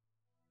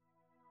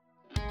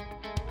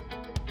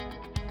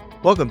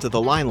Welcome to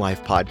the Line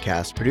Life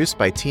podcast produced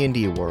by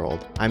T&D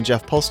World. I'm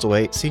Jeff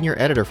Postlewaite, senior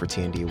editor for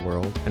T&D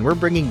World, and we're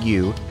bringing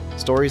you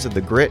stories of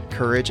the grit,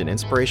 courage, and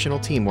inspirational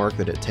teamwork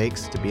that it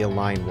takes to be a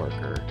line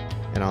worker.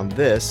 And on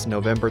this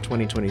November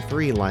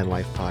 2023 Line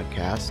Life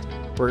podcast,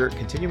 we're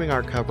continuing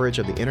our coverage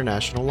of the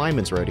International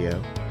Lineman's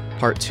Rodeo.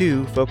 Part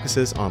 2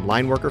 focuses on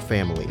line worker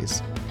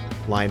families.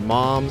 Line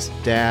moms,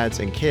 dads,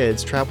 and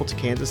kids travel to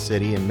Kansas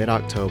City in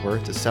mid-October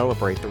to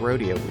celebrate the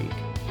rodeo week.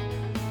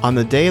 On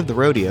the day of the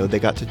rodeo, they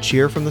got to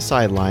cheer from the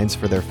sidelines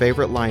for their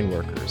favorite line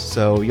workers,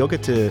 so you'll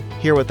get to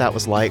hear what that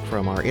was like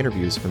from our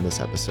interviews from this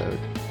episode.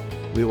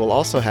 We will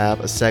also have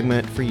a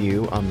segment for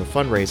you on the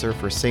fundraiser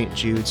for St.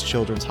 Jude's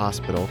Children's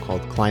Hospital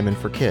called Climbin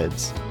for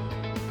Kids.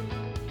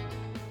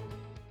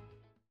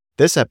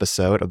 This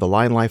episode of the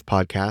Line Life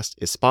podcast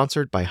is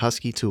sponsored by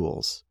Husky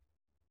Tools.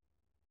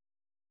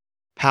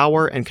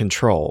 Power and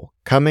Control,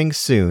 coming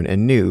soon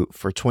and new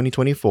for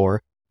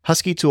 2024,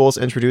 Husky Tools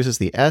introduces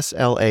the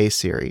SLA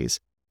series,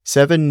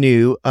 7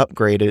 new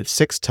upgraded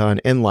 6-ton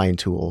inline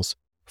tools,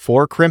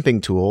 4 crimping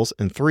tools,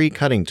 and 3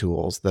 cutting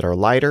tools that are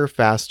lighter,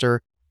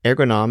 faster,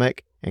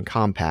 ergonomic, and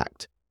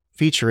compact,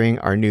 featuring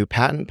our new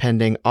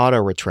patent-pending auto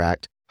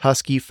retract,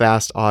 Husky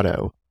Fast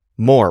Auto.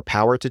 More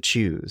power to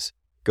choose.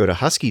 Go to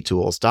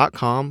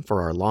huskytools.com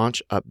for our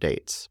launch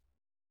updates.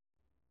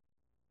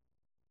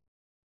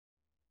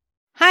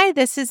 Hi,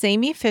 this is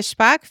Amy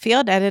Fishbach,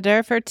 field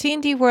editor for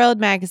T&D World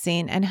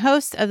magazine and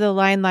host of the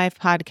Line Life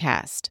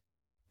podcast.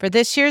 For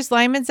this year's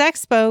Lineman's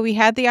Expo, we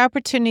had the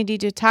opportunity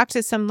to talk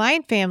to some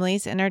line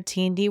families in our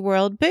T&D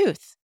World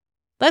booth.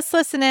 Let's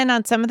listen in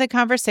on some of the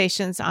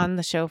conversations on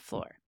the show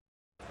floor.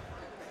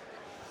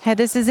 Hi,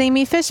 this is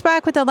Amy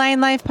Fishbach with the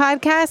Line Life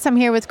podcast. I'm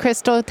here with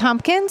Crystal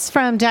Tompkins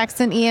from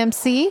Jackson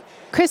EMC.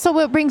 Crystal,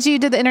 what brings you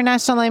to the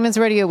International Lineman's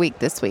Rodeo Week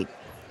this week?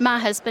 My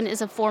husband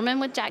is a foreman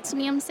with Jackson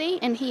EMC,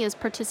 and he is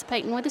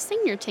participating with a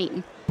senior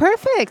team.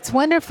 Perfect.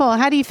 Wonderful.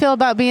 How do you feel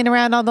about being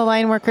around all the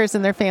line workers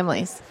and their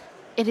families?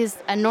 It is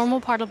a normal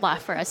part of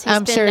life for us. He's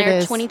I'm been sure it there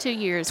is. 22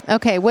 years.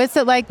 Okay. What's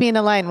it like being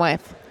a line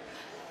wife?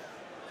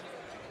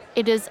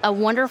 It is a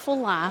wonderful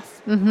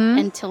life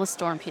until a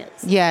storm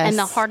hits. Yes. And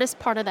the hardest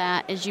part of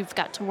that is you've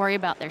got to worry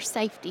about their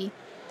safety,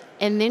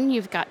 and then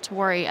you've got to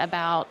worry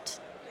about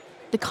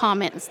the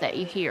comments that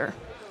you hear.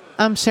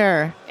 I'm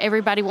sure.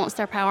 Everybody wants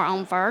their power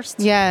on first.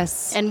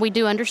 Yes. And we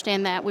do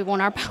understand that. We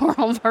want our power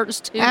on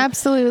first, too.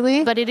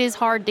 Absolutely. But it is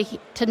hard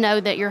to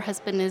know that your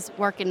husband is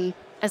working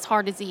as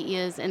hard as he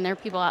is, and there are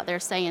people out there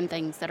saying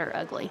things that are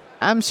ugly.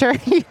 I'm sure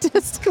you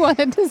just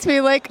wanted to be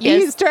like,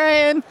 Yes. he's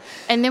trying.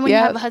 And then when you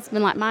have a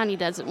husband like mine, he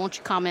doesn't want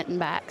you commenting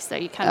back, so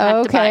you kind of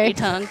have to bite your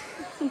tongue.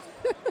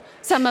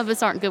 Some of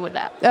us aren't good with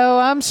that. Oh,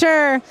 I'm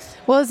sure.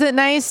 Well, is it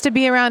nice to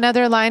be around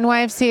other line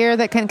wives here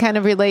that can kind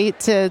of relate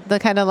to the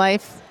kind of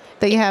life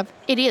that you have?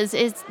 It is.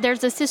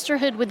 There's a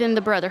sisterhood within the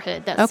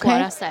brotherhood. That's Okay.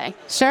 what I say.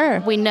 Sure.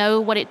 We know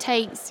what it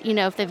takes. You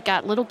know, if they've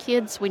got little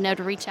kids, we know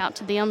to reach out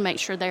to them, make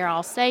sure they're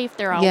all safe,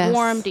 they're all Yes.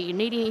 warm. Do you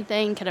need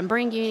anything? Can I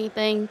bring you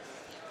anything?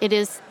 It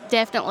is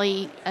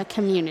definitely a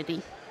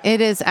community.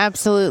 It is,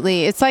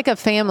 absolutely. It's like a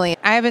family.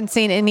 I haven't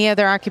seen any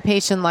other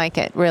occupation like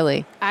it,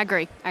 really. I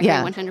agree.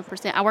 Yeah.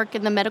 100%. I work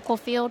in the medical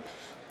field,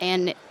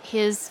 and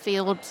his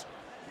field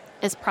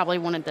is probably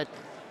one of the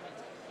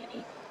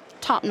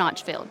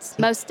top-notch fields,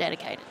 most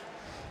dedicated.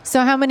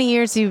 So how many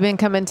years have you been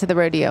coming to the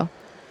rodeo?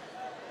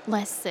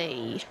 Let's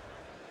see,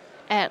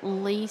 at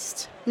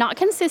least, not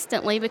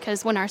consistently,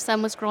 because when our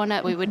son was growing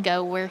up, we would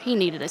go where he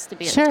needed us to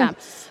be at Sure. the time.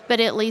 But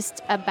at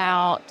least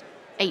about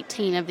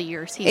 18 of the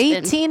years he's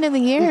 18 of the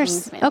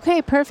years. Mhm.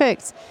 Okay,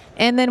 perfect.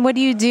 And then what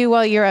do you do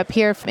while you're up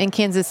here in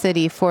Kansas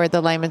City for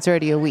the Lineman's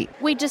Rodeo Week?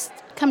 We just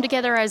come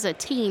together as a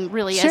team,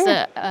 really, Sure.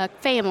 as a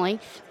family.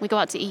 We go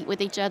out to eat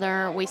with each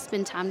other. We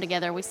spend time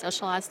together. We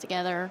socialize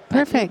together.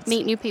 Perfect.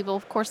 Meet new people.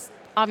 Of course,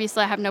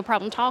 obviously, I have no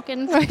problem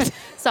talking,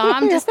 so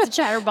I'm just the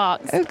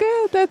chatterbox.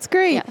 Okay, that's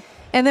great. Yeah.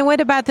 And then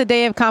what about the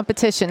day of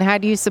competition? How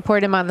do you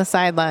support him on the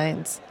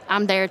sidelines?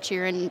 I'm there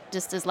cheering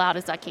just as loud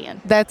as I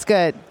can. That's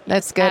good.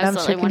 That's good.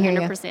 Absolutely, I'm sure can hear you.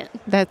 100%.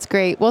 That's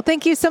great. Well,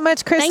 thank you so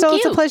much, Crystal. Thank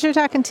It's a you. pleasure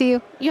talking to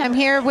you. Yeah. I'm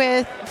here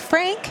with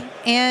Frank.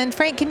 And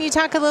Frank, can you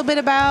talk a little bit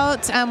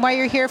about why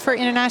you're here for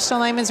International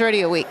Lineman's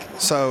Rodeo Week?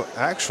 So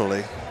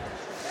actually,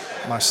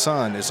 my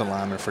son is a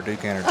lineman for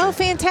Duke Energy. Oh,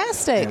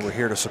 fantastic. And we're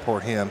here to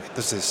support him.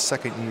 This is his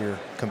second year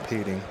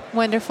competing.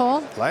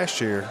 Wonderful. Last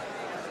year,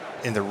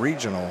 in the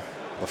regional,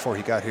 before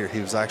he got here, he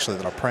was actually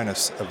the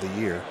apprentice of the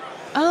year.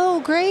 Oh,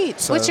 great.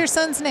 So- What's your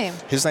son's name?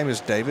 His name is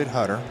David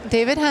Hunter.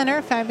 David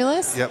Hunter.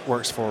 Fabulous. Yep,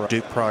 works for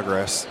Duke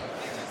Progress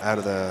out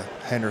of the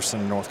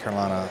Henderson, North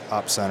Carolina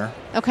Ops Center.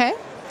 Okay.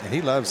 And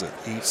he loves it.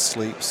 Eats,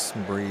 sleeps,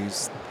 and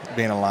breathes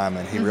being a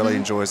lineman. He really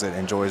enjoys it,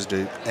 enjoys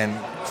Duke. And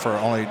for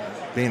only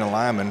being a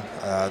lineman,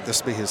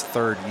 this will be his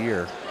 3rd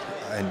year.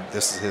 And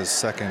this is his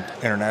 2nd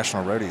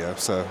international rodeo.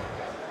 So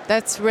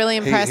That's really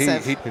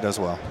impressive. he does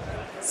well.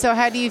 So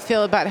how do you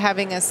feel about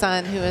having a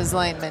son who is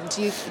lineman?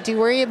 Do you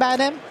worry about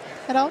him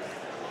at all?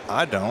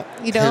 I don't.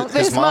 You don't?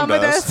 His mom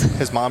Mama does. does?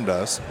 His mom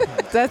does.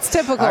 That's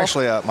typical.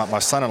 Actually, my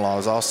son-in-law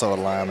is also a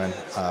lineman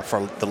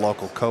for the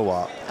local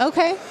co-op.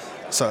 Okay.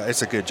 So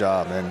it's a good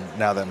job. And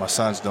now that my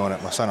son's doing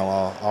it, my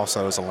son-in-law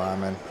also is a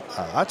lineman.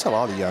 I tell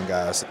all the young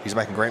guys, he's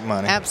making great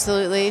money.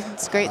 Absolutely.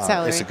 It's a great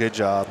salary. It's a good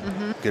job,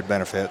 good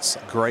benefits,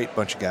 great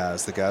bunch of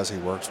guys. The guys he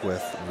works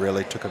with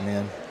really took him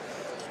in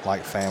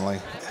like family,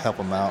 help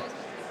him out.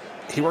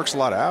 He works a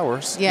lot of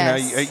hours.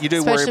 Yes. You do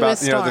Especially worry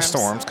about with the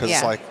storms because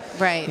it's like,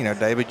 right.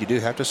 David, you do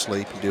have to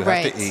sleep, you do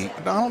have to eat.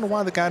 I don't know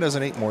why the guy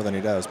doesn't eat more than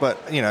he does, but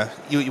when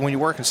you're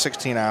working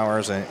 16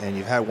 hours and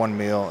you've had one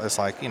meal, it's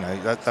like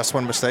that's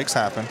when mistakes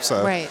happen.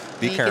 So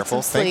be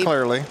careful, think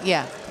clearly.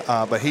 Yeah.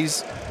 But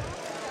he's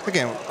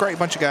again great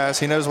bunch of guys.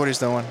 He knows what he's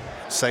doing.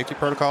 Safety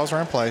protocols are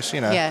in place.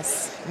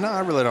 Yes. No, I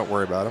really don't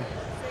worry about him.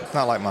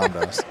 Not like Mom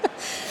does.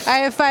 I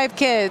have 5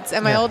 kids,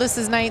 and my oldest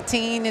is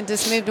 19 and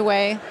just moved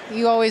away.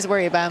 You always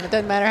worry about them. It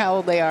doesn't matter how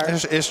old they are.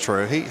 It's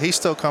true. He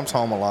still comes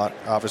home a lot.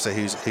 Obviously,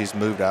 he's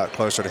moved out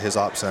closer to his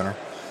op center.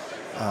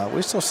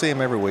 We still see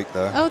him every week,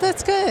 though. Oh,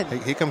 that's good.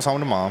 He comes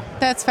home to Mom.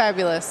 That's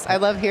fabulous. I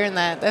love hearing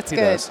that. That's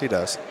good. He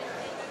does.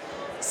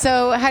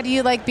 So how do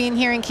you like being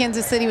here in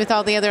Kansas City with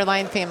all the other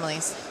line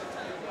families?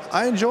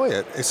 I enjoy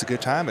it. It's a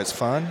good time. It's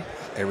fun.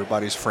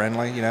 Everybody's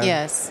friendly,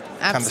 Yes,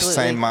 absolutely. Kind of the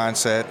same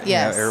mindset.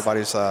 Yes.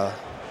 Everybody's,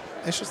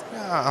 it's just,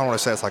 I don't want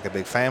to say it's like a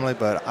big family,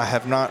 but I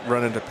have not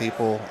run into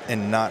people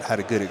and not had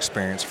a good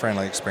experience,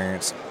 friendly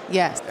experience.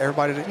 Yes.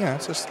 Everybody,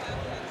 it's just a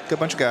good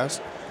bunch of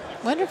guys.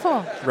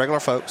 Wonderful. Regular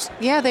folks.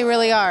 Yeah, they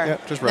really are.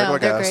 Yep, just regular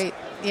they're guys. Great.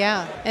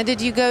 Yeah. And did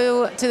you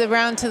go to the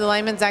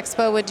Lineman's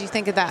Expo? What did you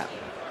think of that?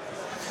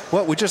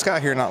 Well, we just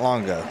got here not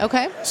long ago.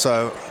 Okay.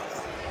 So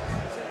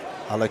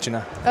I'll let you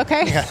know.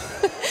 Okay. Yeah.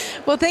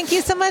 Well, thank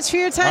you so much for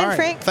your time, All right.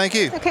 Frank. Thank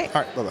you. Okay.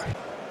 All right. Bye-bye.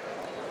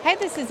 Hi,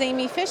 this is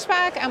Amy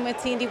Fishbach. I'm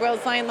with T&D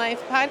World's Line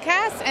Life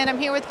podcast, and I'm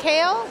here with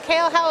Kale.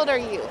 Kale, how old are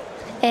you?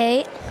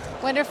 8.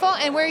 Wonderful.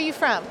 And where are you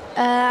from?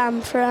 I'm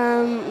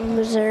from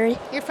Missouri.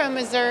 You're from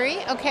Missouri.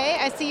 Okay.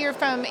 I see you're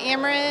from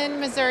Ameren,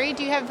 Missouri.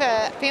 Do you have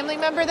a family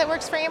member that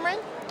works for Ameren?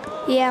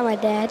 Yeah, my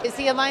dad. Is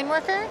he a line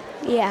worker?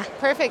 Yeah.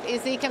 Perfect.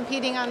 Is he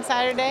competing on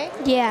Saturday?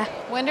 Yeah.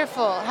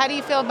 Wonderful. How do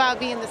you feel about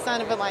being the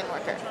son of a line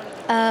worker?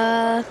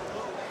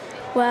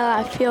 Well,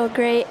 I feel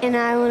great, and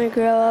I want to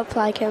grow up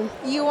like him.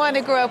 You want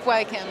to grow up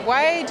like him.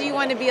 Why do you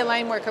want to be a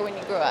line worker when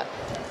you grow up?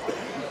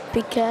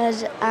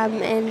 Because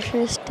I'm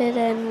interested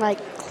in,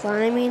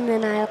 climbing,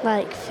 and I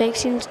like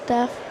fixing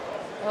stuff.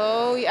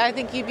 Oh, I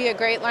think you'd be a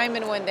great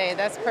lineman one day.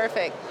 That's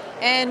perfect.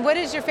 And what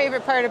is your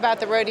favorite part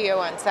about the rodeo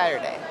on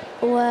Saturday?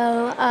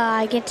 Well,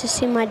 I get to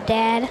see my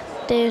dad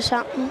do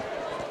something.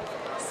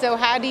 So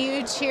how do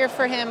you cheer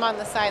for him on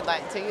the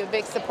sidelines? Are you a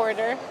big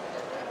supporter?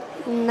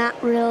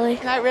 Not really.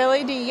 Not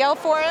really? Do you yell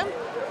for him?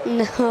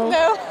 No.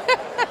 No?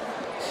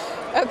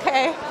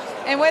 Okay.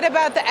 And what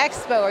about the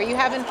expo? Are you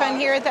having fun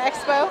here at the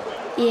expo?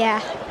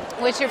 Yeah.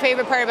 What's your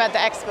favorite part about the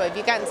expo? Have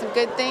you gotten some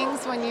good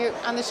things when you're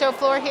on the show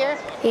floor here?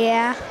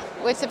 Yeah.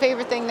 What's the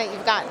favorite thing that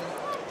you've gotten?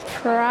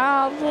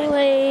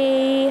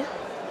 Probably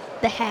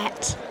the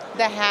hat.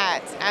 The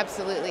hat,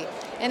 absolutely.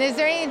 And is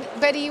there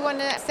anybody you want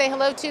to say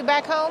hello to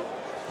back home?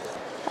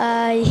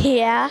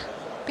 Yeah.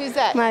 Who's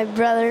that? My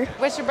brother,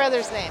 What's your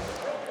brother's name?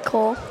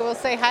 Cole. We'll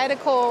say hi to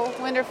Cole.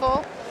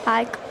 Wonderful.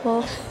 Hi,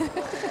 Cole.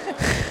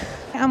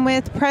 I'm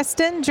with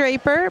Preston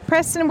Draper.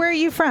 Preston, where are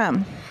you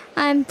from?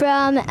 I'm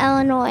from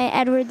Illinois,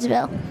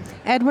 Edwardsville.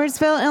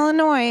 Edwardsville,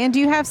 Illinois. And do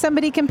you have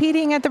somebody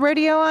competing at the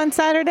rodeo on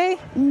Saturday?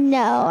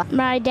 No,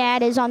 my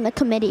dad is on the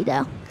committee,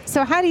 though.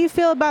 So how do you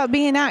feel about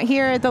being out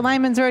here at the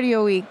Lineman's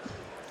Rodeo Week?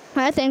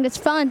 I think it's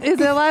fun. Is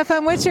it a lot of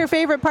fun? What's your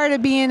favorite part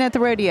of being at the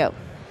rodeo?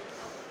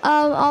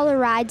 All the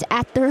rides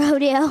at the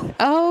rodeo.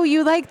 Oh,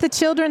 you like the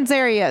children's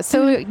area.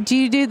 So do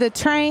you do the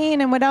train,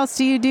 and what else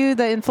do you do?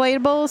 The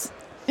inflatables?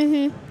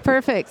 Mm-hmm.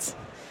 Perfect.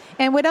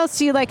 And what else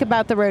do you like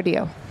about the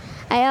rodeo?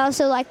 I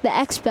also like the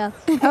expo.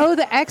 Oh,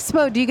 the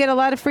expo. Do you get a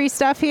lot of free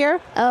stuff here?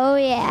 Oh,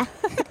 yeah.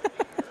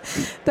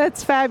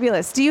 That's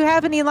fabulous. Do you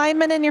have any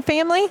linemen in your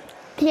family?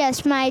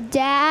 Yes, my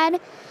dad,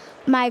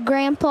 my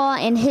grandpa,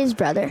 and his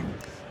brother.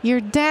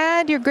 Your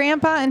dad, your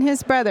grandpa, and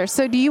his brother.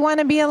 So do you want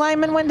to be a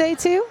lineman one day,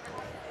 too?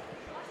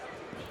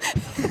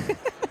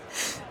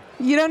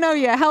 You don't know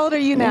yet. How old are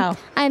you now?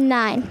 I'm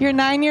 9. You're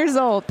 9 years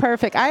old.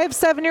 Perfect. I have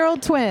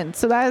 7-year-old twins,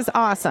 so that is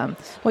awesome.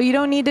 Well, you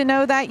don't need to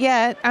know that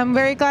yet. I'm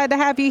very glad to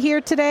have you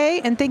here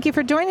today, and thank you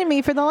for joining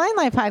me for the Line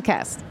Life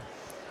podcast.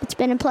 It's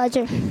been a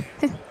pleasure.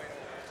 I'm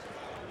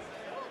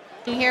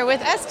here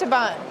with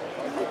Esteban.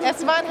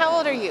 Esteban, how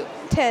old are you?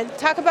 10.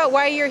 Talk about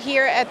why you're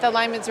here at the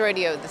Lineman's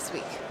Rodeo this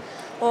week.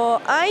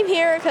 Well, I'm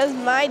here because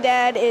my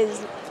dad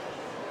is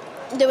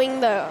doing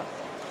the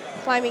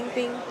climbing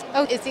thing.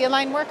 Oh, is he a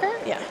line worker?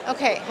 Yeah.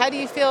 Okay. How do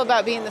you feel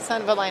about being the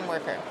son of a line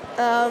worker?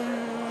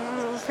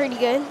 Pretty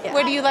good. Yeah.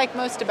 What do you like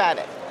most about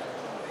it?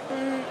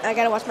 I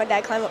gotta watch my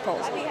dad climb up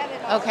poles.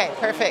 Okay,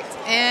 perfect.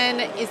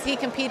 And is he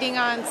competing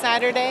on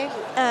Saturday?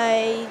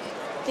 I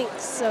think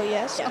so,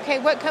 yes. Okay,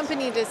 what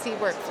company does he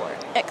work for?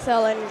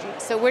 XL Energy.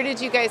 So where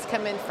did you guys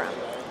come in from?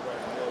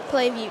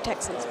 Plainview,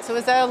 Texas. So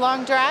was that a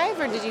long drive,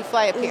 or did you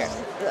fly up here?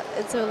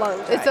 It's a long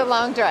drive. It's a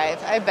long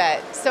drive, I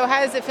bet. So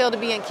how does it feel to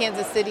be in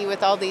Kansas City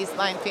with all these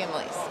line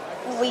families?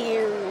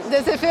 weird.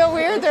 Does it feel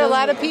weird? There are a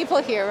lot of people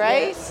here,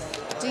 right? Yes.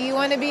 Do you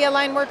want to be a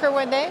line worker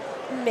one day?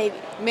 Maybe.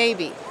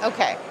 Maybe.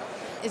 Okay.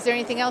 Is there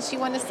anything else you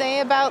want to say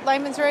about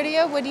Lineman's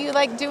Rodeo? What do you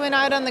like doing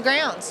out on the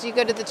grounds? Do you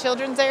go to the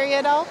children's area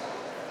at all?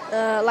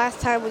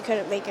 Last time we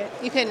couldn't make it.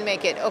 You couldn't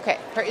make it. Okay.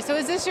 So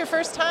is this your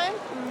first time?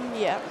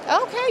 Yeah.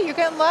 Okay, you're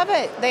going to love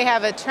it. They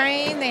have a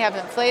train, they have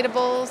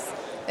inflatables,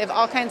 they have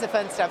all kinds of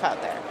fun stuff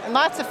out there. And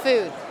lots of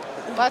food.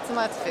 Lots and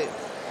lots of food.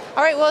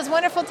 All right, well, it's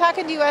wonderful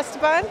talking to you,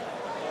 Esteban.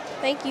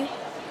 Thank you.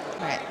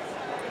 All right.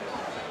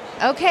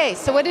 Okay,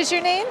 so what is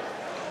your name?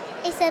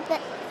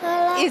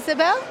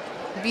 Isabel?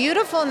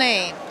 Beautiful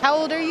name. How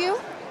old are you?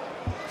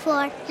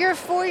 4. You're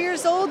 4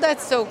 years old?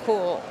 That's so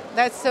cool.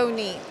 That's so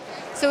neat.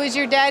 So is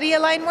your daddy a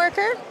line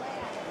worker?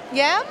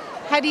 Yeah?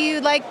 How do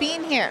you like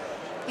being here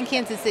in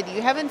Kansas City?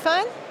 You having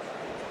fun?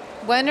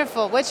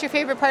 Wonderful. What's your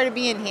favorite part of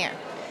being here?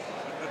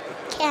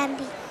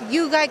 Candy.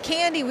 You got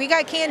candy. We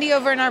got candy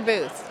over in our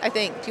booth, I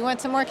think. Do you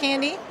want some more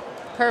candy?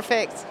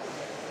 Perfect.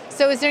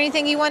 So is there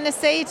anything you want to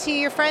say to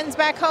your friends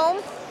back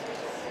home?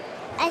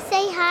 I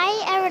say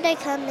hi every day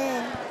come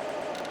in.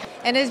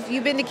 And have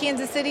you been to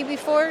Kansas City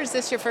before, or is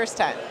this your first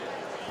time?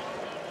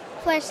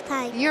 First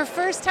time. Your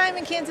first time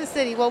in Kansas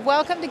City. Well,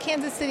 welcome to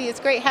Kansas City.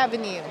 It's great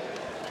having you.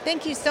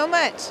 Thank you so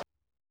much.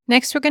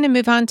 Next, we're going to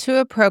move on to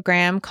a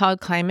program called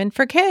Climbin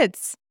for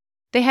Kids.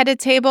 They had a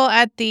table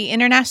at the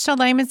International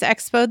Lineman's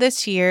Expo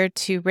this year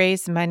to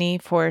raise money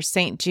for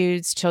St.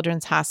 Jude's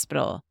Children's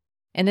Hospital.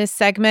 In this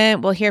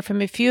segment, we'll hear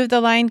from a few of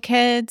the line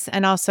kids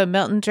and also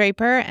Milton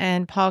Draper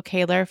and Paul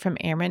Kaler from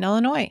Ameren,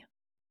 Illinois.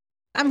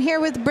 I'm here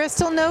with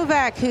Bristol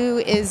Novak, who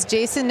is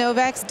Jason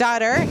Novak's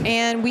daughter,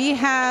 and we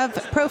have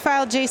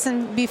profiled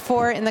Jason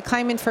before in the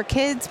Climbin for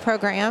Kids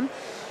program.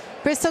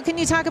 Bristol, can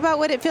you talk about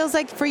what it feels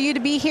like for you to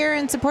be here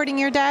and supporting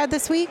your dad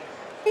this week?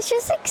 It's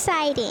just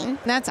exciting.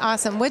 That's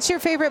awesome. What's your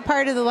favorite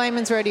part of the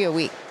Lineman's Rodeo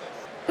week?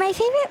 My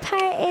favorite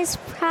part is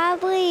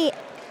probably,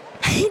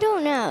 I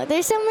don't know.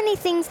 There's so many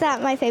things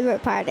that my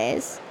favorite part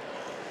is.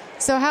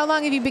 So how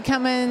long have you been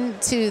coming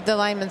to the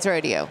Lineman's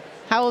Rodeo?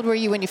 How old were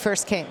you when you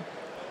first came?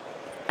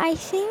 I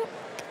think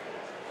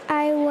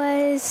I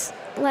was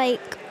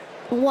like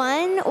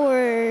 1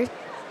 or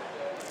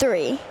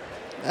 3.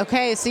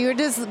 Okay, so you were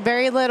just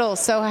very little.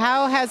 So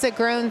how has it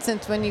grown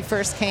since when you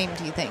first came,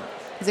 do you think?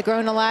 Has it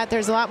grown a lot?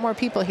 There's a lot more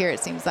people here, it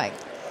seems like.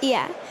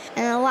 Yeah,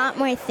 and a lot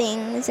more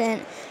things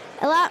and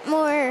a lot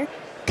more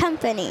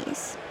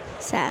companies.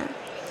 So.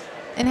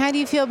 And how do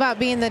you feel about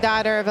being the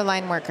daughter of a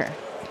line worker?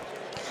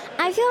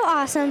 I feel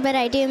awesome, but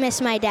I do miss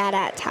my dad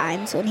at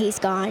times when he's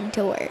gone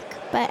to work.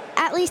 But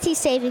at least he's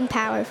saving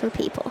power for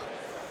people.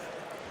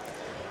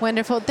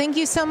 Wonderful. Thank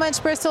you so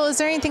much, Bristol. Is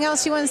there anything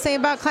else you want to say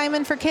about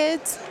Climbin for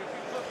Kids?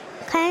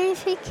 Climbin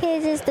for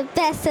Kids is the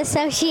best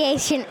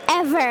association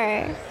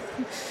ever.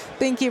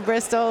 Thank you,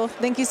 Bristol.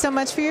 Thank you so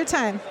much for your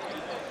time.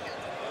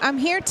 I'm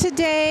here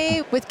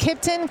today with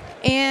Kipton,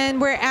 and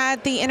we're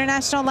at the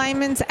International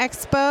Lineman's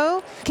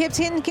Expo.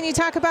 Kipton, can you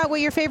talk about what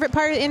your favorite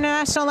part of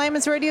International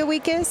Lineman's Rodeo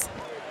Week is?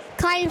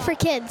 Climbin for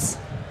Kids.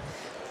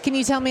 Can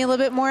you tell me a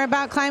little bit more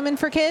about Climbin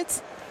for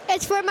Kids?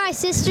 It's for my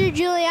sister,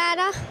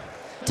 Juliana.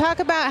 Talk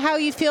about how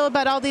you feel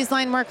about all these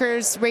line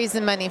workers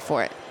raising money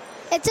for it.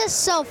 It's just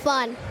so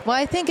fun. Well,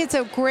 I think it's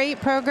a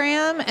great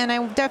program, and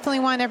I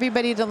definitely want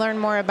everybody to learn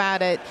more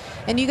about it.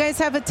 And you guys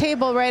have a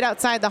table right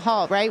outside the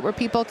hall, right, where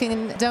people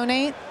can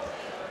donate?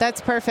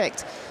 That's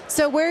perfect.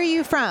 So where are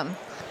you from?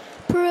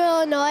 Peru,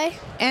 Illinois.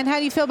 And how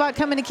do you feel about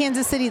coming to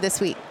Kansas City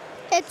this week?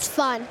 It's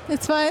fun.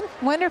 It's fun?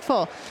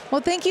 Wonderful.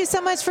 Well, thank you so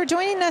much for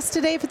joining us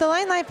today for the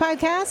Line Life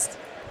podcast.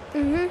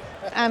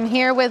 I'm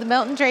here with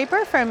Milton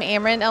Draper from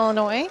Ameren,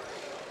 Illinois.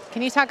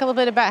 Can you talk a little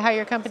bit about how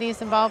your company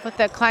is involved with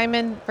the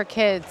Climbin for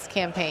Kids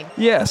campaign?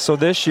 Yeah, so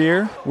this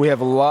year we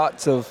have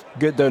lots of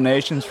good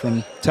donations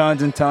from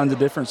tons and tons of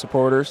different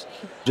supporters,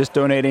 just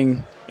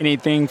donating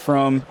anything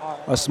from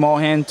small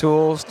hand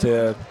tools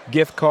to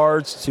gift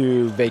cards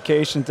to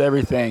vacations,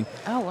 everything.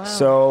 Oh, wow.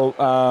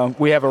 So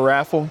we have a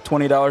raffle,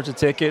 $20 a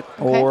ticket,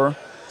 or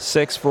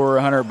 6 for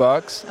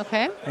 $100.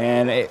 Okay.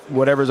 And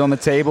whatever's on the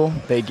table,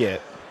 they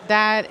get.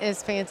 That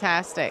is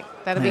fantastic.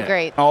 That'll be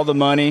great. All the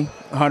money,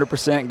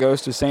 100%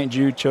 goes to St.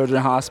 Jude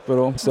Children's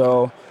Hospital.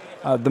 So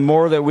the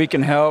more that we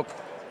can help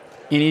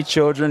any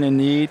children in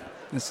need,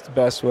 it's the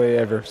best way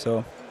ever.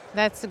 So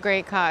that's a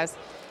great cause.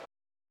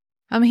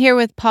 I'm here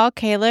with Paul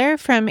Kaler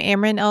from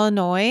Ameren,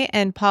 Illinois,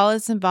 and Paul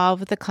is involved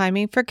with the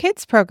Climbin for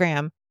Kids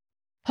program.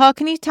 Paul,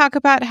 can you talk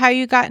about how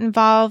you got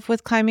involved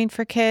with Climbin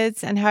for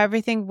Kids and how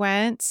everything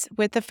went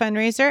with the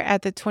fundraiser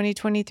at the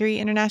 2023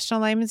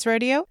 International Lineman's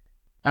Rodeo?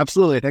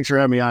 Absolutely. Thanks for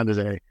having me on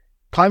today.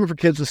 Climbin for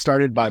Kids was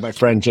started by my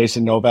friend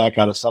Jason Novak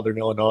out of Southern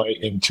Illinois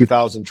in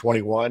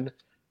 2021.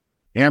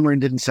 Ameren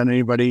didn't send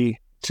anybody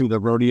to the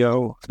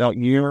rodeo that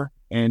year,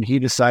 and he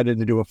decided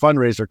to do a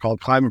fundraiser called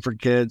Climbin for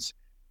Kids.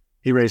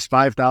 He raised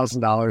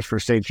 $5,000 for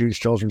St. Jude's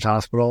Children's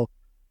Hospital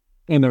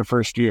in their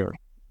first year.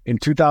 In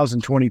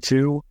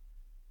 2022,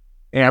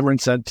 Ameren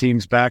sent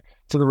teams back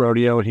to the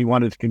rodeo, and he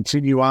wanted to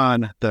continue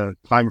on the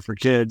Climbin for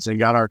Kids and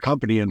got our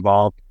company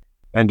involved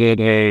and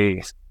did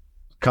a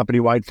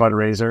company-wide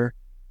fundraiser.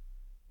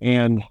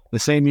 And the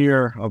same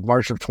year of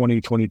March of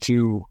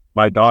 2022,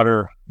 my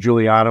daughter,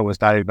 Juliana, was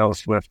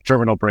diagnosed with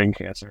terminal brain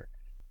cancer.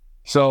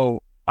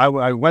 So I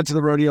went to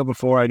the rodeo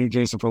before. I knew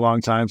Jason for a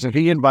long time. So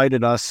he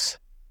invited us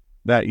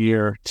that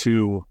year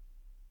to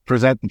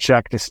present the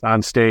check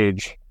on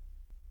stage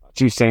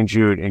to St.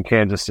 Jude in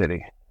Kansas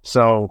City.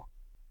 So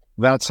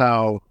that's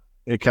how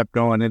it kept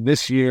going. And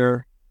this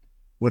year,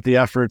 with the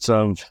efforts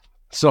of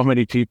so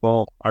many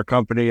people, our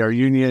company, our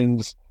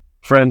unions,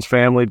 friends,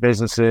 family,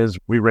 businesses,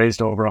 we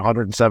raised over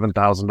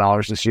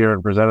 $107,000 this year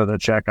and presented a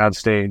check on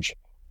stage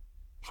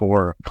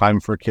for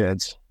Climbin for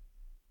Kids.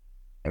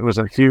 It was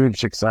a huge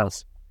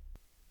success.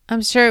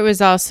 I'm sure it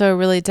was also a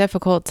really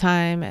difficult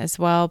time as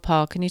well,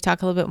 Paul. Can you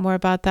talk a little bit more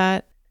about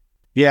that?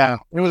 Yeah,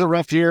 it was a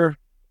rough year.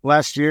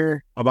 Last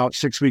year, about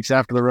 6 weeks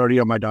after the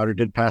rodeo, my daughter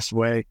did pass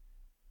away.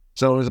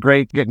 So it was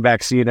great getting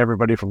back, seeing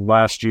everybody from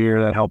last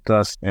year that helped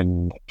us.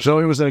 And so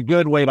it was a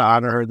good way to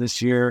honor her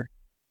this year,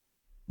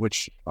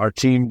 which our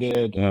team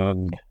did.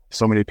 And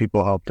so many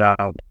people helped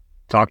out,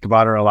 talked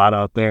about her a lot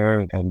out there,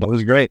 and it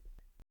was great.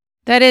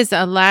 That is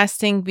a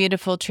lasting,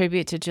 beautiful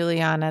tribute to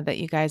Juliana that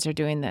you guys are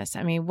doing this.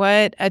 I mean,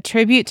 what a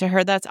tribute to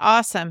her. That's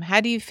awesome. How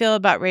do you feel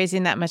about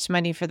raising that much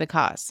money for the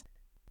cause?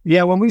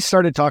 Yeah, when we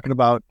started talking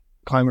about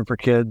Climbin for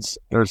Kids,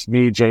 there's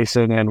me,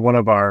 Jason, and one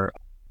of our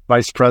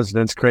vice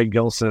presidents, Craig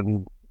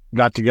Gilson,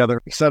 got together,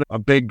 set a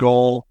big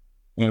goal,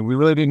 and we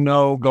really didn't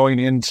know going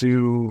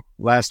into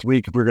last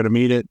week if we were going to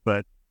meet it,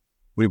 but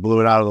we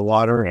blew it out of the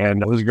water,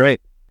 and it was great.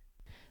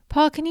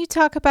 Paul, can you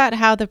talk about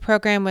how the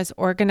program was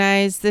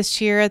organized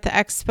this year at the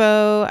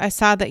expo? I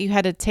saw that you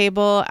had a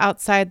table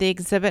outside the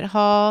exhibit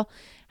hall.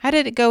 How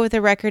did it go with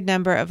the record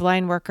number of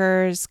line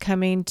workers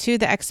coming to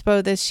the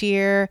expo this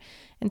year?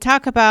 And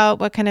talk about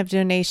what kind of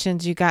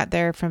donations you got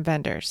there from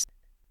vendors.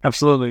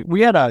 Absolutely.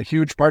 We had a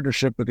huge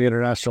partnership with the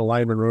International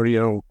Lineman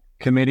Rodeo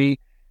Committee,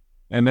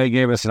 and they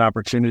gave us an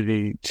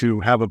opportunity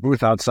to have a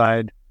booth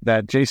outside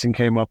that Jason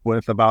came up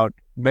with about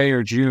May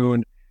or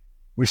June.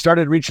 We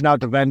started reaching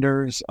out to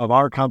vendors of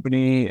our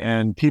company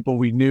and people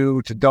we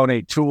knew to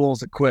donate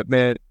tools,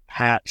 equipment,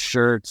 hats,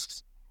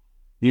 shirts,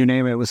 you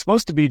name it. It was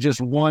supposed to be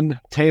just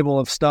one table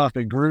of stuff.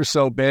 It grew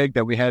so big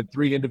that we had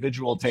 3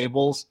 individual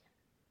tables.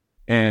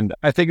 And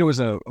I think it was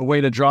a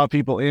way to draw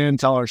people in,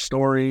 tell our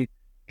story,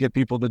 get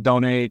people to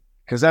donate.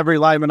 Because every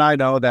lineman I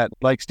know that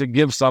likes to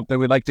give something,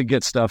 we'd like to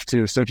get stuff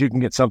too. So if you can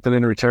get something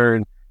in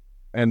return,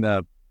 and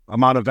the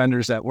amount of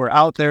vendors that were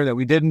out there that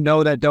we didn't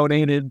know that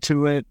donated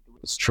to it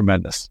was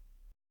tremendous.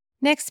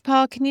 Next,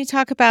 Paul, can you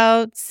talk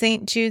about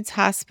St. Jude's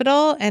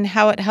Hospital and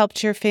how it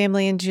helped your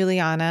family and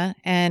Juliana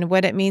and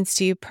what it means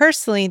to you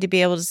personally to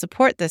be able to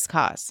support this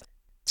cause?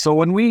 So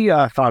when we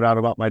found out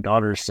about my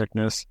daughter's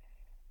sickness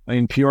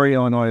in Peoria,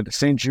 Illinois,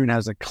 St. Jude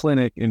has a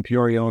clinic in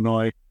Peoria,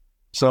 Illinois.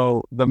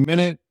 So the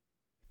minute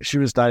she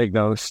was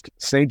diagnosed,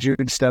 St.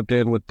 Jude stepped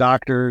in with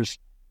doctors,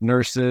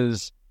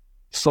 nurses,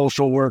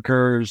 social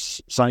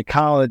workers,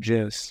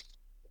 psychologists,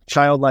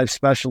 child life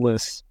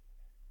specialists.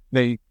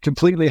 They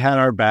completely had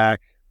our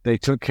back. They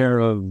took care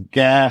of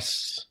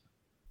gas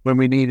when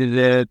we needed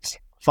it,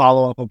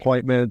 follow-up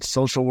appointments,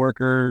 social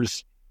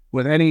workers.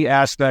 With any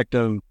aspect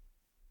of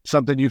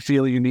something you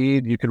feel you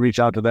need, you can reach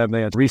out to them.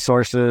 They had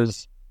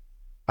resources.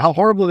 How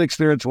horrible the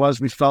experience was,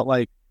 we felt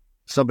like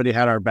somebody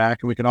had our back,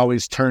 and we can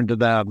always turn to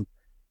them,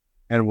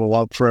 and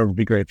we'll forever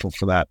be grateful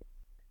for that.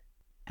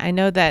 I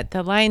know that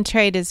the line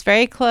trade is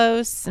very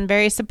close and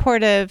very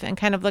supportive and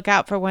kind of look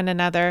out for one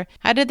another.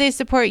 How did they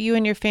support you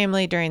and your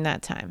family during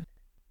that time?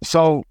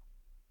 So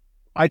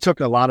I took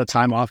a lot of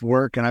time off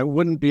work, and I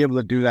wouldn't be able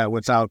to do that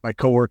without my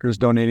coworkers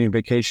donating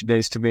vacation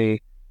days to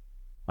me.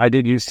 I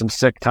did use some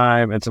sick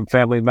time and some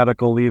family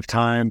medical leave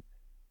time.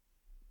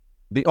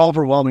 The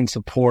overwhelming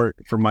support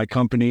from my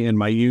company and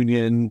my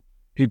union,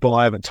 people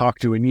I haven't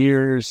talked to in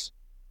years,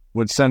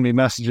 would send me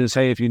messages.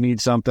 Hey, if you need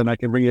something, I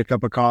can bring you a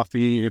cup of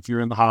coffee. If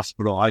you're in the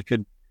hospital,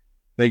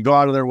 they go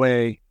out of their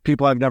way.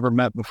 People I've never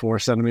met before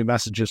sending me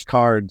messages,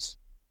 cards,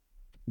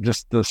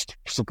 just the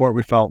support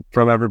we felt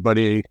from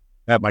everybody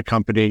at my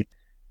company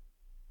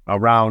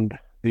around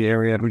the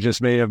area who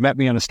just may have met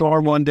me on a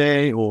storm one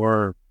day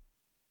or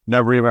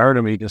never even heard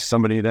of me, just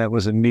somebody that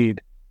was in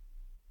need.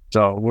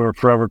 So we're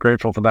forever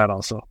grateful for that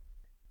also.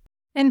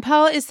 And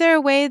Paul, is there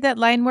a way that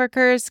line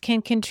workers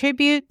can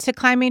contribute to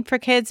Climbing for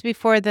Kids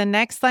before the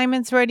next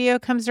Lineman's Rodeo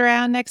comes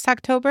around next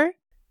October?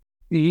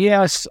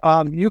 Yes,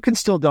 you can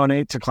still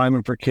donate to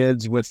Climbing for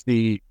Kids with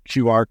the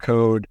QR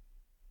code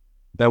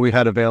that we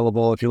had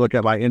available. If you look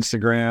at my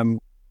Instagram,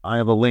 I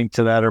have a link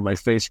to that, or my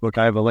Facebook,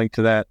 I have a link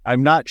to that.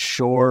 I'm not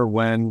sure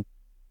when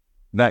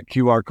that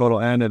QR code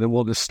will end, and then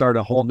we'll just start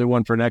a whole new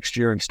one for next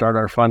year and start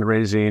our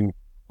fundraising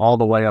all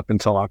the way up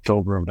until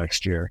October of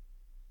next year.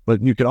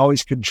 But you can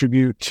always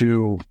contribute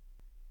to,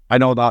 I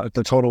know that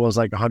the total was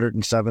like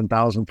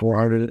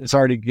 $107,400. It's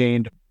already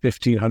gained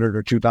 $1,500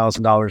 or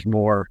 $2,000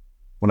 more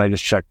when I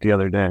just checked the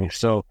other day.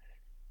 So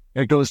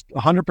it goes,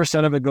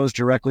 100% of it goes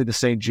directly to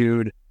St.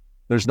 Jude.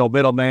 There's no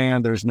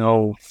middleman, there's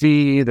no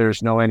fee,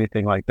 there's no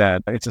anything like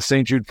that. It's a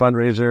St. Jude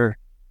fundraiser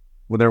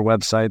with their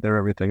website, their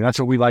everything. That's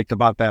what we liked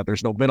about that.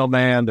 There's no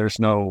middleman, there's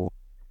no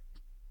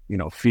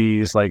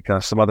fees like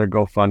some other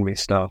GoFundMe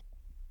stuff.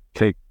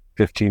 Take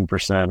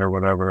 15% or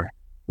whatever.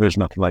 There's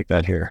nothing like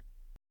that here.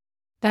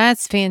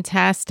 That's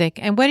fantastic.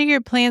 And what are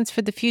your plans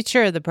for the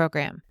future of the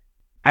program?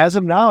 As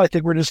of now, I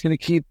think we're just going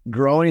to keep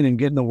growing and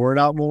getting the word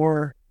out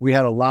more. We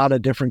had a lot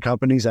of different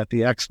companies at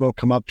the expo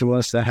come up to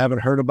us that haven't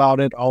heard about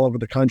it all over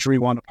the country,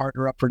 want to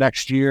partner up for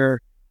next year,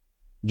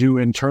 do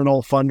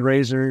internal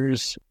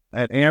fundraisers.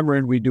 At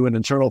Ameren, we do an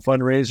internal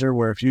fundraiser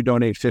where if you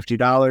donate $50,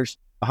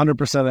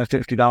 100% of that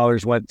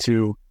 $50 went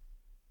to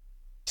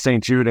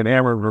St. Jude, and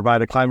Ameren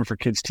provide a Climbin for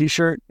Kids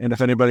t-shirt. And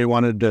if anybody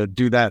wanted to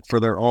do that for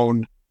their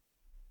own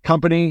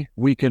company,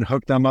 we can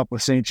hook them up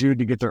with St. Jude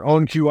to get their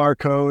own QR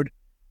code,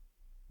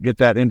 get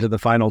that into the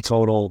final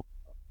total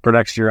for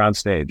next year on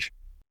stage.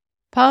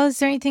 Paul, is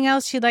there anything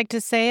else you'd like to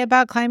say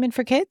about Climbin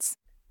for Kids?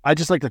 I'd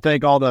just like to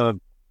thank all the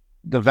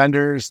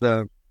vendors,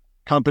 the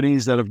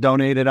companies that have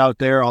donated out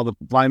there, all the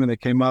linemen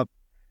that came up,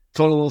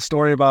 told a little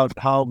story about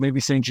how maybe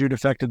St. Jude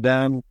affected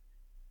them.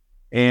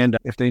 And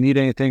if they need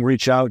anything,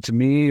 reach out to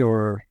me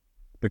or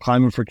the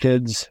Climbin for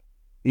Kids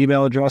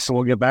email address, and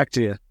we'll get back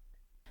to you.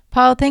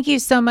 Paul, thank you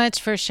so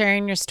much for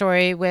sharing your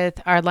story with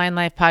our Line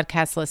Life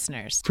podcast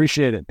listeners.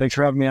 Appreciate it. Thanks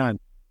for having me on.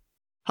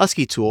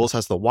 Husky Tools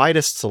has the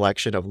widest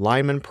selection of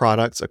lineman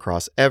products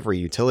across every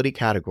utility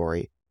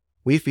category.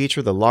 We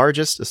feature the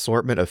largest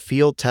assortment of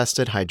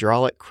field-tested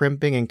hydraulic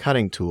crimping and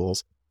cutting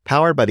tools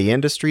powered by the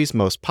industry's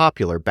most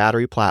popular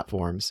battery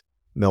platforms,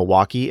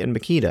 Milwaukee and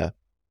Makita.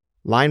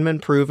 Lineman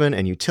proven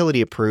and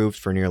utility approved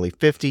for nearly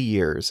 50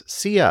 years.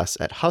 See us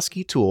at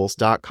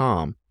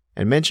huskytools.com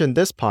and mention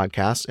this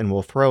podcast and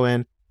we'll throw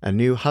in a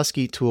new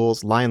Husky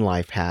Tools Line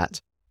Life hat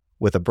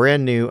with a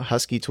brand new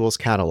Husky Tools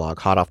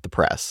catalog hot off the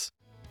press.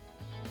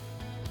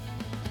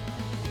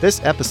 This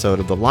episode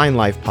of the Line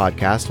Life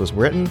podcast was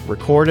written,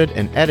 recorded,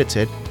 and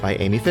edited by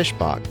Amy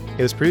Fishbach.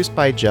 It was produced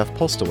by Jeff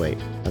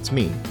Postlewaite. That's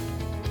me.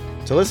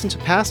 To listen to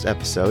past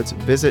episodes,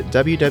 visit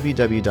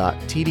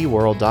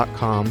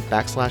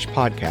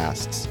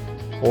www.tdworld.com/podcasts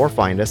or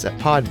find us at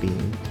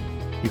Podbean.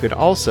 You can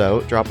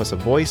also drop us a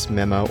voice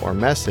memo or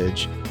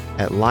message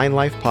at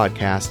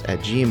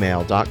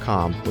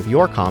linelifepodcast@gmail.com with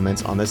your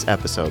comments on this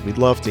episode. We'd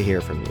love to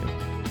hear from you.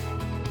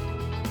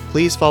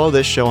 Please follow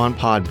this show on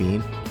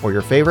Podbean or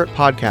your favorite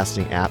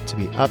podcasting app to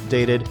be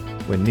updated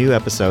when new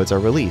episodes are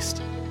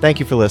released. Thank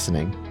you for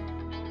listening.